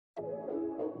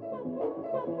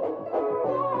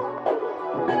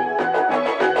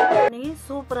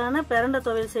சூப்பரான பிரண்டை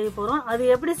துவையல் செய்ய போறோம். அது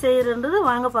எப்படி செய்யறதுன்றது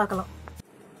வாங்க பார்க்கலாம்.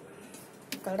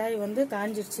 கடாய் வந்து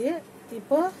காஞ்சிருச்சு.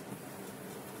 இப்போ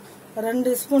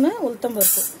 2 ஸ்பூன்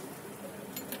உளுத்தம்பருப்பு,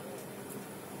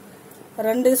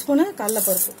 2 ஸ்பூன்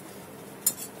கடலைப்பருப்பு,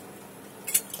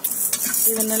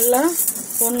 இது நல்லா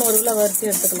பொன்னூறுல வறுத்து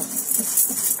எடுத்துக்கலாம்.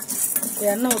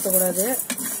 எண்ணெய் ஊற்றக்கூடாது,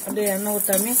 அப்படியே எண்ணெய்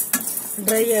ஊற்றாம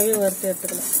ட்ரையாகவே வறுத்து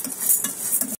எடுத்துக்கலாம்.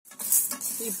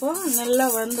 இப்போ நல்லா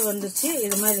வந்துச்சு.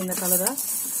 இது மாதிரி இந்த கலரா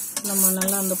நம்ம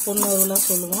நல்லா அந்த பொன்னூறுலாம்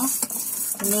சொல்லுவோம்.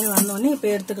 இதுமாரி வந்தோடனே இப்போ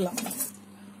எடுத்துக்கலாம்.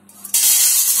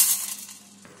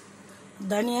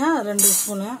 தனியா 2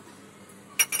 ஸ்பூனு,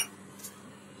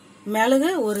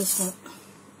 மிளகு 1 ஸ்பூன்,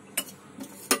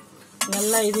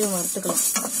 நல்லா இதையும் வறுத்துக்கலாம்.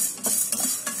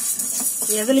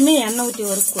 எதுலையுமே எண்ணெய் ஊற்றி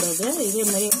வறுக்கக்கூடாது. இதே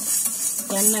மாதிரி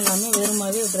எண்ணெய் எல்லாமே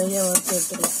வெறுமாவே ட்ரையாக வறுத்து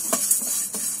எடுத்துக்கலாம்.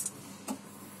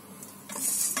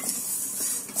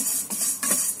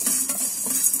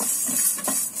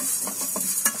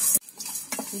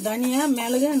 தனியா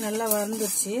மிளகு நல்லா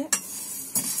வறுந்துச்சு.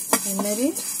 இது மாதிரி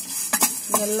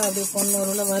நல்லா அப்படியே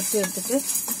பொன்னூறுல வறுத்து எடுத்துட்டு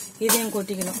இதையும்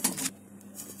கொட்டிக்கலாம்.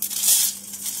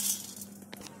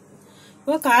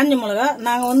 இப்போ காஞ்ச மிளகா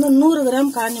நாங்கள் வந்து 100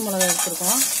 கிராம் காஞ்ச மிளகா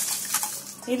எடுத்துருக்கோம்.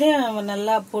 இதே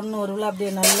நல்லா பொன்னூறுல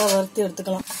அப்படியே நல்லா வறுத்து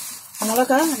எடுத்துக்கலாம்.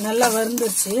 மிளகா நல்லா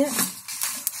வறுந்துருச்சு.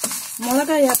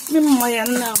 மிளகா எப்பயும்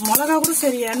மிளகா கூட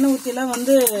சரி எண்ணெய் ஊற்றிலாம்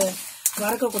வந்து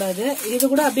வறுக்கக்கூடாது. இது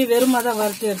கூட அப்படியே வெறுமா தான்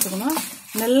வறுத்து எடுத்துக்கணும்.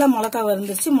 நல்லா மிளகா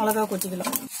வறுந்துருச்சு. மிளகா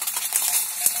கொட்டிக்கலாம்.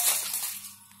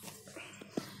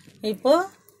 இப்போ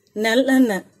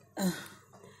நல்லெண்ணெய்,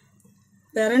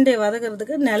 பிரண்டையை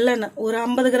வதக்கிறதுக்கு நல்லெண்ணெய் ஒரு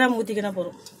 50 கிராம் ஊற்றிக்கினா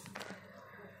போதும்.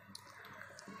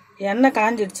 எண்ணெய்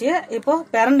காஞ்சிடுச்சு. இப்போ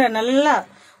பிரண்டை நல்லா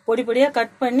பொடி பொடியாக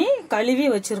கட் பண்ணி கழுவி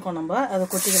வச்சுருக்கோம். நம்ம அதை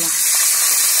கொட்டிக்கலாம்.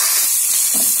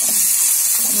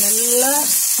 நல்லா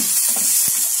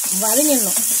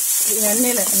வதங்கிடணும்.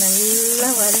 எண்ணெயில் நல்லா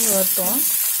வதங்கி வரட்டும்.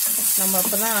 நம்ம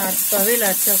அப்போ தான் துவையல்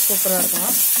அரைச்சா சூப்பராக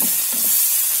இருக்கும்.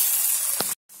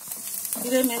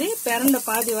 இதேமாரி பிரண்டை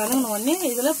பாதி வதங்கின உடனே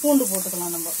இதில் பூண்டு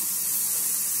போட்டுக்கலாம். நம்ம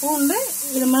பூண்டு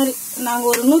இது மாதிரி நாங்கள்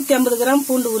ஒரு 150 கிராம்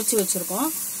பூண்டு உரிச்சு வச்சுருக்கோம்.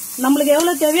 நம்மளுக்கு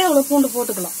எவ்வளோ தேவையோ அவ்வளோ பூண்டு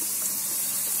போட்டுக்கலாம்.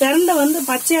 பிரண்டை வந்து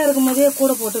பச்சையாக இருக்கும் போதே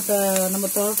கூட போட்டு நம்ம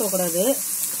துவட்டக்கூடாது.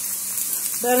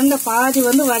 பிரண்டை பாதி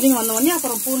வந்து வதங்கி வந்த உடனே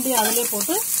அப்புறம் பூண்டையும் அதிலே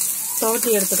போட்டு துவட்டி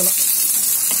எடுத்துக்கலாம்.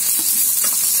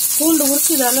 பூண்டு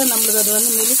உரிச்சதால நம்மளுக்கு அது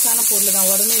வந்து மெலிசான பொருள் தான்,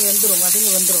 உடனே வெந்துடும், வதங்கி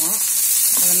வந்துடும்.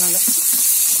 அதனால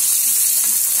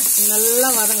நல்லா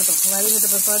வதங்கட்டும். வதங்கிட்ட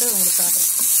பிற்பாடு உங்களுக்கு காட்டுறேன்.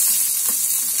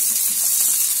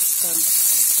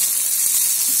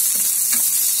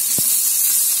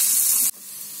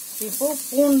 இப்போ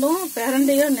பூண்டும்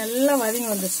பிரண்டையும் நல்லா வதங்கி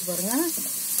வந்துருச்சு பாருங்க.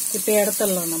 இப்போ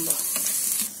எடுத்துடலாம். நம்ம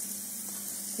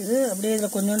இது அப்படியே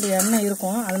இதில் கொஞ்சோண்டு எண்ணெய்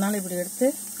இருக்கும், அதனால இப்படி எடுத்து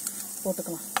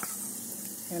போட்டுக்கலாம்.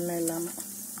 எண்ணெய் இல்லாமல்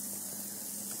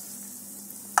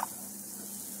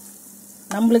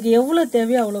நம்மளுக்கு எவ்வளோ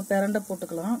தேவையோ அவ்வளோ பிரண்டை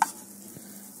போட்டுக்கலாம்.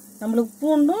 நம்மளுக்கு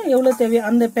பூண்டும் எவ்வளோ தேவையோ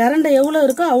அந்த பிரண்டை எவ்வளோ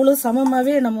இருக்கோ அவ்வளோ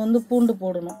சமமாகவே நம்ம வந்து பூண்டு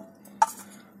போடணும்.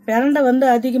 பிரண்டை வந்து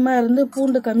அதிகமாக இருந்து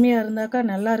பூண்டு கம்மியாக இருந்தாக்கா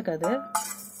நல்லா இருக்காது.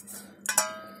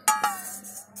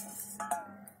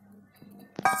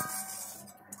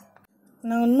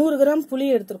 நாங்கள் 100 கிராம் புளி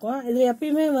எடுத்துருக்கோம். இதில்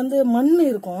எப்பயுமே வந்து மண்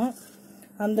இருக்கும்,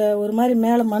 அந்த ஒரு மாதிரி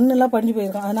மேலே மண்ணெல்லாம் படிஞ்சு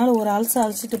போயிருக்கும். அதனால ஒரு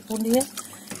அலசிட்டு பூண்டியை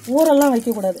ஊரெல்லாம்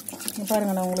வைக்கக்கூடாது.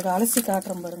 பாருங்கள், நான் உங்களுக்கு அலசி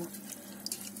காட்டுறேன் பாருங்கள்.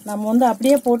 நம்ம வந்து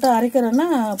அப்படியே போட்டு அரைக்கிறோன்னா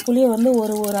புளியை வந்து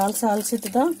ஒரு அலசிட்டு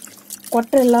தான்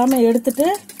கொட்டை இல்லாமல் எடுத்துட்டு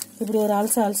இப்படி ஒரு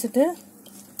அலசிட்டு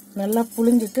நல்லா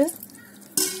புளிஞ்சிட்டு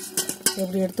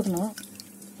இப்படி எடுத்துக்கணும்.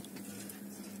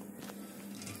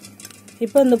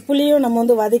 இப்போ இந்த புளியும் நம்ம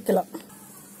வந்து வதக்கலாம்.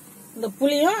 இந்த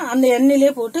புளியும் அந்த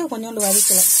எண்ணெயிலே போட்டு கொஞ்சோண்டு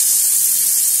வதக்கலாம்.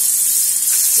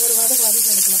 ஒரு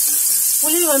வதக்கு எடுக்கலாம்.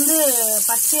 புளி வந்து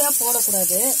பச்சையாக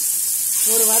போடக்கூடாது,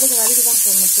 ஒரு வதக்கு தான்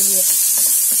போடணும் புளியை.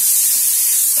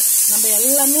 நம்ம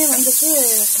எல்லாமே வந்துட்டு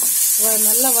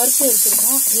நல்லா வறுத்து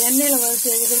எடுத்துருக்கோம். எண்ணெயில் வறுத்து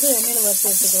எடுக்கிறது எண்ணெயில் வறுத்து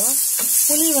எடுத்துக்கிறோம்.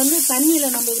 புளி வந்து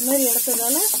தண்ணியில் நம்ம இது மாதிரி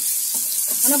எடுத்ததால.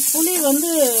 ஆனால் புளி வந்து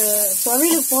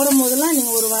துவையலுக்கு போடும் போதெல்லாம்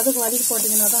நீங்கள் ஒரு வதக்கி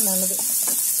போட்டிங்கன்னா தான் நல்லது.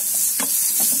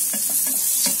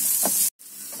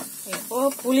 இப்போ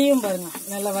புளியும் பாருங்க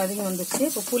நல்லா வதங்கி வந்துச்சு.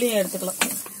 இப்போ புளியும் எடுத்துக்கலாம்.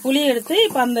 புளி எடுத்து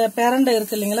இப்போ அந்த பிரண்டை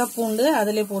இருக்கு இல்லைங்களா, பூண்டு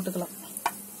அதிலே போட்டுக்கலாம்.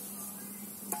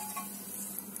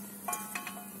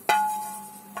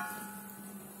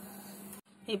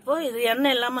 இப்போ இது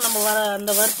எண்ணெய் இல்லாமல் நம்ம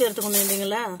அந்த வறுத்து எடுத்துக்கணும்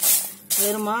இல்லைங்களா,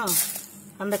 வெறுமா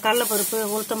அந்த கடலைப்பருப்பு,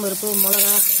 உளுத்தம்பருப்பு,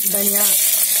 மிளகா, தனியா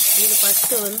இது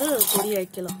ஃபஸ்ட்டு வந்து பொடி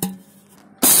வைக்கலாம்.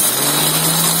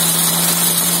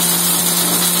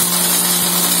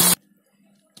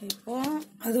 இப்போ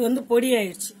அது வந்து பொடி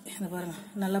ஆயிடுச்சு. இதை பாருங்க,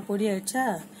 நல்லா பொடி ஆயிடுச்சா.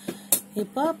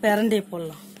 இப்போ பிரண்டை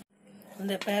போடலாம்.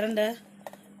 இந்த பிரண்டை,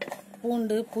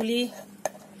 பூண்டு, புளி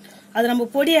அது நம்ம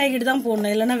பொடி ஆகிட்டு தான்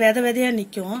போடணும், இல்லைன்னா விதையாக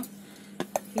நிற்கும்.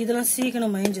 இதெல்லாம்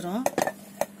சீக்கிரம் மயஞ்சிரும்.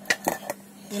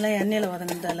 இதெல்லாம் எண்ணெயில்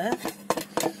வதங்கினதால.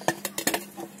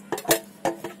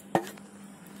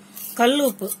 கல்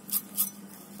உப்பு,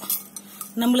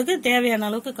 நம்மளுக்கு தேவையான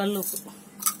அளவுக்கு கல் உப்பு.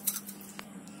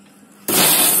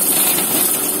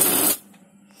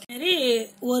 சரி,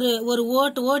 ஒரு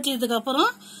ஓட்டியதுக்கு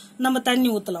அப்புறம் நம்ம தண்ணி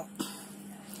ஊற்றலாம்.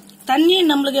 தண்ணி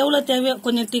நம்மளுக்கு எவ்வளோ தேவையோ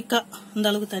கொஞ்சம் திக்கா அந்த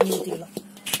அளவுக்கு தண்ணி ஊற்றிக்கலாம்.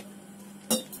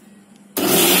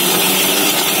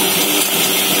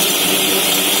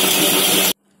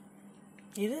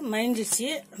 இது மயஞ்சிச்சு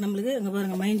நம்மளுக்கு. இங்கே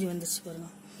பாருங்க, மயஞ்சி வந்துருச்சு பாருங்க.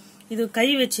 இது கை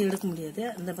வச்சு எடுக்க முடியாது.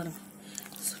 அந்த பாருங்க,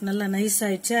 நல்லா நைஸ்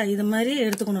ஆயிடுச்சா. இது மாதிரி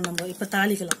எடுத்துக்கணும் நம்ம. இப்போ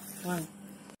தாளிக்கலாம் வாங்க.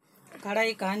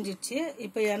 கடாய் காஞ்சிடுச்சு.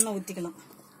 இப்போ எண்ணெய் ஊற்றிக்கலாம்.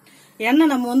 எண்ணெய்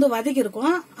நம்ம வந்து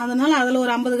வதக்கிருக்கோம், அதனால அதில்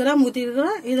ஒரு 50 கிராம்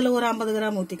ஊற்றிருக்கிறோம், இதில் ஒரு 50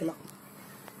 கிராம் ஊற்றிக்கலாம்.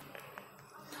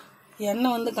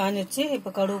 எண்ணெய் வந்து காஞ்சிடுச்சு.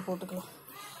 இப்போ கடுகு போட்டுக்கலாம்.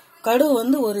 கடுகு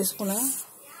வந்து 1 ஸ்பூனு.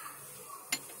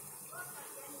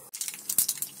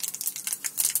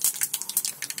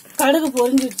 கடுகு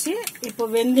பொரிஞ்சிடுச்சு. இப்போ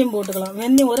வெந்தயம் போட்டுக்கலாம்.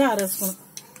 வெந்தயம் ஒரு 1/2 ஸ்பூன்.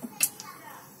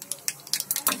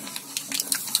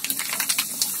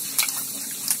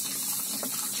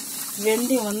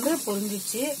 வெந்தயம் வந்து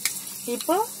பொரிஞ்சிச்சு.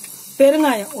 இப்போ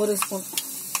பெருங்காயம் 1 ஸ்பூன்.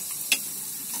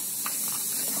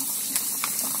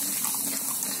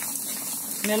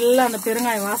 நல்லா அந்த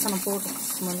பெருங்காய வாசனை போட்டும்.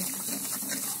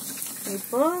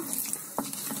 இப்போ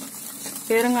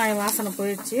பெருங்காய வாசனை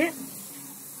போயிடுச்சு.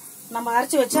 நம்ம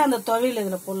அரைச்சி வச்சா அந்த துவையல்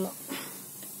இதுல போடலாம்.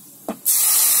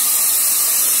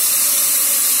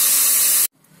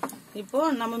 இப்போ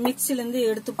நம்ம மிக்சிலேருந்து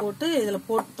எடுத்து போட்டு இதுல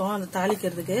போட்டோம். அந்த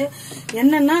தாளிக்கிறதுக்கு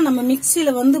என்னன்னா, நம்ம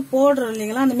மிக்சியில வந்து போடுறோம்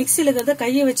இல்லைங்களா, அந்த மிக்சியில இருக்கிறத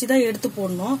கையை வச்சுதான் எடுத்து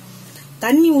போடணும்.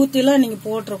 தண்ணி ஊத்திலாம் நீங்க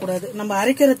போட்டுறக்கூடாது. நம்ம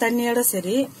அரைக்கிற தண்ணியோட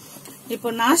சரி.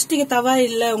 இப்போ நாஸ்டிக் தவா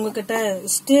இல்ல உங்ககிட்ட,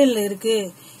 ஸ்டீல் இருக்கு,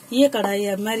 ஈயக்கடாய்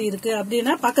அது மாதிரி இருக்கு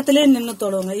அப்படின்னா பக்கத்திலே நின்று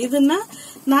தொடுவாங்க. இதுன்னா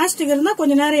நாஸ்டிக் இருந்தா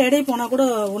கொஞ்ச நேரம் எடை போனா கூட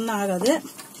ஒன்னும் ஆகாது.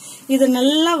 இது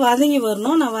நல்லா வதங்கி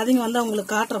வரணும். நான் வதங்கி வந்தா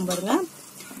உங்களுக்கு காட்டுறேன் பாருங்க.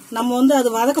 நம்ம வந்து அது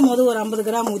வதக்கும் போது ஒரு 50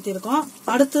 கிராம் ஊத்திருக்கோம்,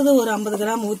 அடுத்தது ஒரு 50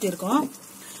 கிராம் ஊத்திருக்கோம்.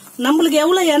 நம்மளுக்கு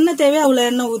எவ்வளவு எண்ணெய் தேவையோ அவ்வளவு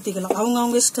எண்ணெய் ஊத்திக்கலாம்.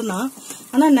 அவங்க இஷ்டம் தான்.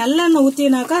 ஆனா நல்லெண்ணெய்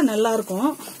ஊத்தினாக்கா நல்லா இருக்கும்.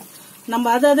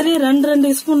 நம்ம அதுலயே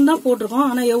 2 ஸ்பூன் தான் போட்டிருக்கோம்.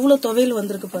 ஆனா எவ்வளவு துவையல்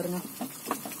வந்திருக்கு பாருங்க.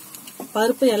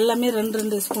 பருப்பு எல்லாமே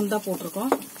 2 ஸ்பூன் தான்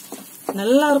போட்டிருக்கோம்.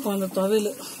 நல்லா இருக்கும் அந்த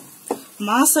துவையல்.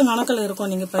 மாசம் கணக்கில்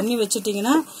இருக்கும். நீங்க பண்ணி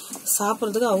வச்சுட்டீங்கன்னா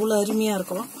சாப்பிட்றதுக்கு அவ்வளவு அருமையா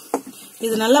இருக்கும்.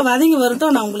 இது நல்லா வதங்கி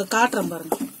வரட்டும், நான் உங்களுக்கு காட்டுறேன்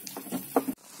பாருங்க.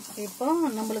 இப்போ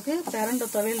நம்மளுக்கு பிரண்டை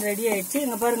துவையல் ரெடி ஆயிடுச்சு.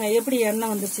 இங்க பாருங்க எப்படி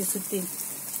எண்ணெய் வந்துருச்சு சுத்தி.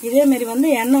 இதே மாதிரி வந்து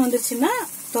எண்ணெய் வந்துருச்சுன்னா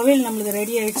துவையல் நம்மளுக்கு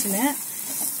ரெடி ஆயிடுச்சுன்னு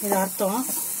இது அர்த்தம்.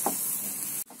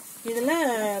 இதுல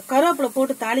கருவேப்பிலை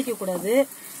போட்டு தாளிக்க கூடாது.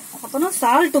 அப்புறம்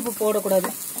சால்ட் உப்பு போடக்கூடாது.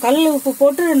 கல் உப்பு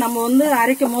போட்டு நம்ம வந்து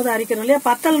அரைக்கும் போது அரைக்கிறோம் இல்லையா,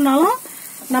 பத்தலைனாலும்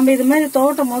நம்ம இது மாதிரி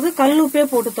துவட்டும் போது கல் உப்பே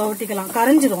போட்டு துவட்டிக்கலாம்,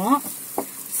 கரைஞ்சிரும்.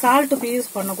 சால்ட் உப்பு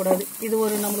யூஸ் பண்ணக்கூடாது. இது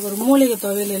ஒரு நம்மளுக்கு ஒரு மூலிகை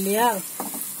துவையல் இல்லையா,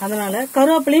 அதனால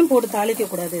கருவேப்பிலையும் போட்டு தாளிக்க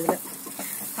கூடாது. இதுல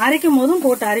அரைக்கும் போதும்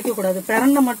போட்டு அரைக்க கூடாது.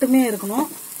 பிரண்டை மட்டுமே இருக்கணும்.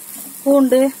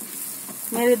 பூண்டு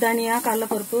மாரி, தனியா,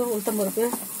 கடலைப்பருப்பு, உளுத்தம்பருப்பு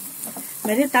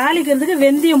மாரி தாளிக்கிறதுக்கு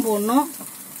வெந்தயம் போடணும்.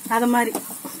 அது மாதிரி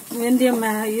வெந்தயம்,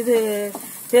 இது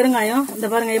பெருங்காயம். இந்த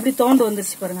பாருங்க எப்படி தோண்டு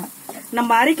வந்துருச்சு பாருங்க.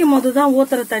 நம்ம அரைக்கும் போதுதான்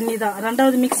ஊத்துற தண்ணி தான்.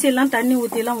 ரெண்டாவது மிக்சி எல்லாம் தண்ணி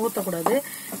ஊத்தி எல்லாம் ஊத்தக்கூடாது.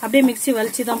 அப்படியே மிக்சி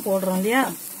வலிச்சு தான் போடுறோம் இல்லையா.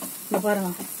 இந்த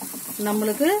பாருங்க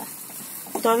நம்மளுக்கு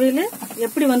துவையல்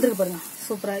எப்படி வந்திருக்கு பாருங்க,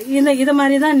 சூப்பரா. இத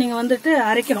மாதிரிதான் நீங்க வந்துட்டு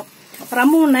அரைக்கணும்.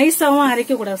 ரொம்பவும் நைஸாவும்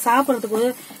அரைக்க கூடாது.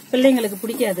 சாப்பிடறதுக்கு பிள்ளைங்களுக்கு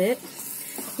பிடிக்காது.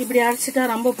 இப்படி அரைச்சிட்டா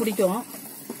ரொம்ப பிடிக்கும்.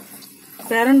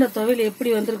 பிரண்டை துவையல்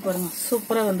எப்படி வந்திருக்கு பாருங்க,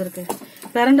 சூப்பரா வந்திருக்கு.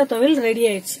 பிரண்டை துவையல் ரெடி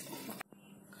ஆயிடுச்சு.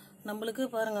 நம்மளுக்கு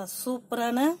பாருங்க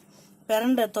சூப்பரான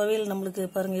பிரண்டை துவையல் நம்மளுக்கு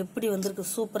பாருங்க எப்படி வந்திருக்கு,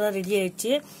 சூப்பரா ரெடி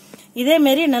ஆயிடுச்சு. இதே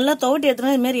மாதிரி நல்லா துவட்டி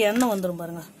ஏற்றினா இது மாதிரி எண்ணெய் வந்துடும்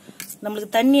பாருங்க. நம்மளுக்கு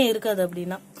தண்ணியே இருக்காது.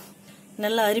 அப்படின்னா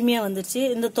நல்லா அருமையா வந்துருச்சு.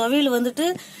 இந்த துவையல் வந்துட்டு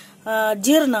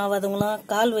ஜீரணம் ஆகாதவங்களாம்,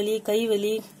 கால் வலி, கை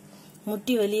வலி,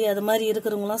 முட்டி வலி அது மாதிரி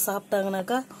இருக்கிறவங்களாம்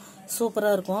சாப்பிட்டாங்கனாக்கா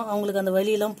சூப்பரா இருக்கும். அவங்களுக்கு அந்த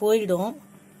வலியெல்லாம் போயிடும்.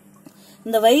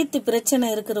 இந்த வயிற்று பிரச்சனை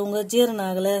இருக்கிறவங்க, ஜீரணம்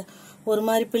ஆகல, ஒரு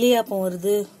மாதிரி பிளியாப்பம்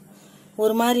வருது,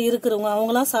 ஒரு மாதிரி இருக்கிறவங்க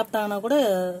அவங்களாம் சாப்பிட்டாங்கன்னா கூட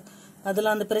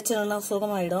அதெல்லாம் அந்த பிரச்சனை எல்லாம்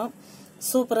சுகமாயிடும்.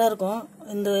 சூப்பரா இருக்கும்.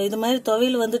 இது மாதிரி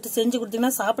துவையல் வந்துட்டு செஞ்சு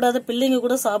கொடுத்தீங்கன்னா சாப்பிடாத பிள்ளைங்க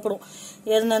கூட சாப்பிடும்.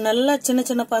 நல்லா சின்ன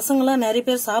சின்ன பசங்களாம் நிறைய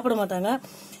பேர் சாப்பிட மாட்டாங்க.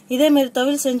 இதே மாதிரி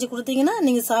துவையல் செஞ்சு கொடுத்தீங்கன்னா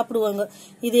நீங்க சாப்பிடுவாங்க.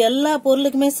 இது எல்லா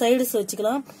பொருளுக்குமே சைடிஸ்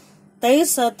வச்சுக்கலாம்.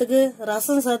 தயிர் சாத்துக்கு,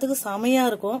 ரசம் சாத்துக்கு செமையா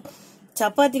இருக்கும்.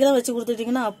 சப்பாத்திக்கெல்லாம் வச்சு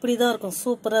கொடுத்துட்டீங்கன்னா அப்படிதான் இருக்கும்,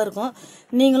 சூப்பரா இருக்கும்.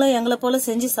 நீங்களும் எங்களை போல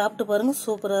செஞ்சு சாப்பிட்டு பாருங்க,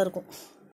 சூப்பரா இருக்கும்.